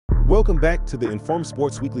Welcome back to the Informed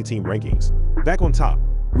Sports Weekly Team Rankings. Back on top,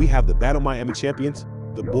 we have the Battle Miami champions,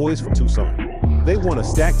 the boys from Tucson. They won a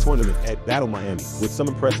stacked tournament at Battle Miami with some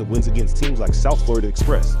impressive wins against teams like South Florida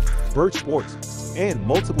Express, Birch Sports, and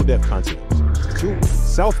multiple Defcon teams. 2.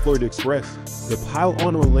 South Florida Express. The Pile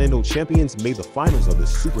On Orlando champions made the finals of the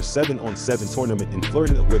Super 7-on-7 tournament in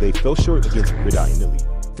Florida where they fell short against Gridiron Elite.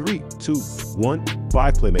 3, 2, 1,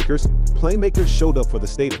 5 Playmakers. Playmakers showed up for the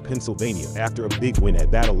state of Pennsylvania after a big win at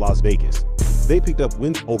Battle Las Vegas. They picked up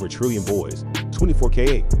wins over Trillion Boys,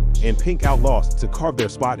 24K8, and Pink Outlaws to carve their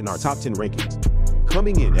spot in our top 10 rankings.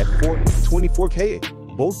 Coming in at 4,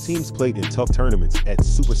 24K8. Both teams played in tough tournaments at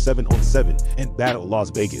Super 7-on-7 and Battle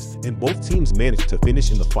Las Vegas, and both teams managed to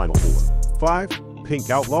finish in the Final 4. 5. Pink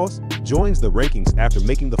Outlaws joins the rankings after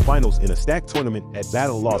making the finals in a stacked tournament at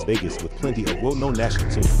Battle Las Vegas with plenty of well-known national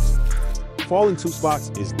teams. Falling 2 spots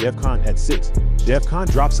is Defcon at 6. Defcon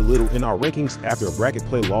drops a little in our rankings after a bracket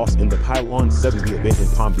play loss in the Pile On 7V event in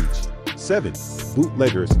Palm Beach. 7.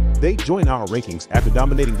 Bootleggers. They join our rankings after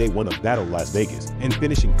dominating Day 1 of Battle Las Vegas and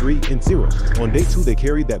finishing 3-0. On Day 2, they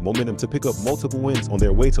carried that momentum to pick up multiple wins on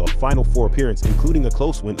their way to a Final 4 appearance, including a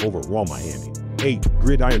close win over Raw Miami. 8.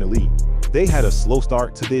 Gridiron Elite. They had a slow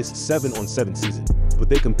start to this 7-on-7 season, but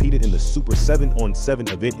they competed in the Super 7-on-7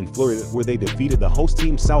 event in Florida where they defeated the host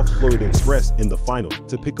team South Florida Express in the final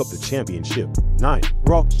to pick up the championship. 9.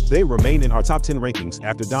 Raw. They remain in our top 10 rankings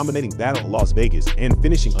after dominating Battle Las Vegas and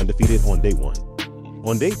finishing undefeated on Day 1.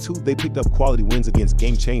 On Day 2, they picked up quality wins against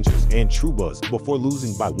Game Changers and True Buzz before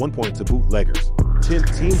losing by 1 point to Bootleggers. 10.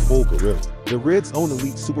 Team Full Gorilla. The Reds' own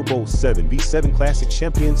elite Super Bowl 7v7 Classic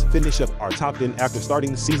champions finish up our top 10 after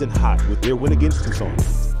starting the season hot with their win against Tucson.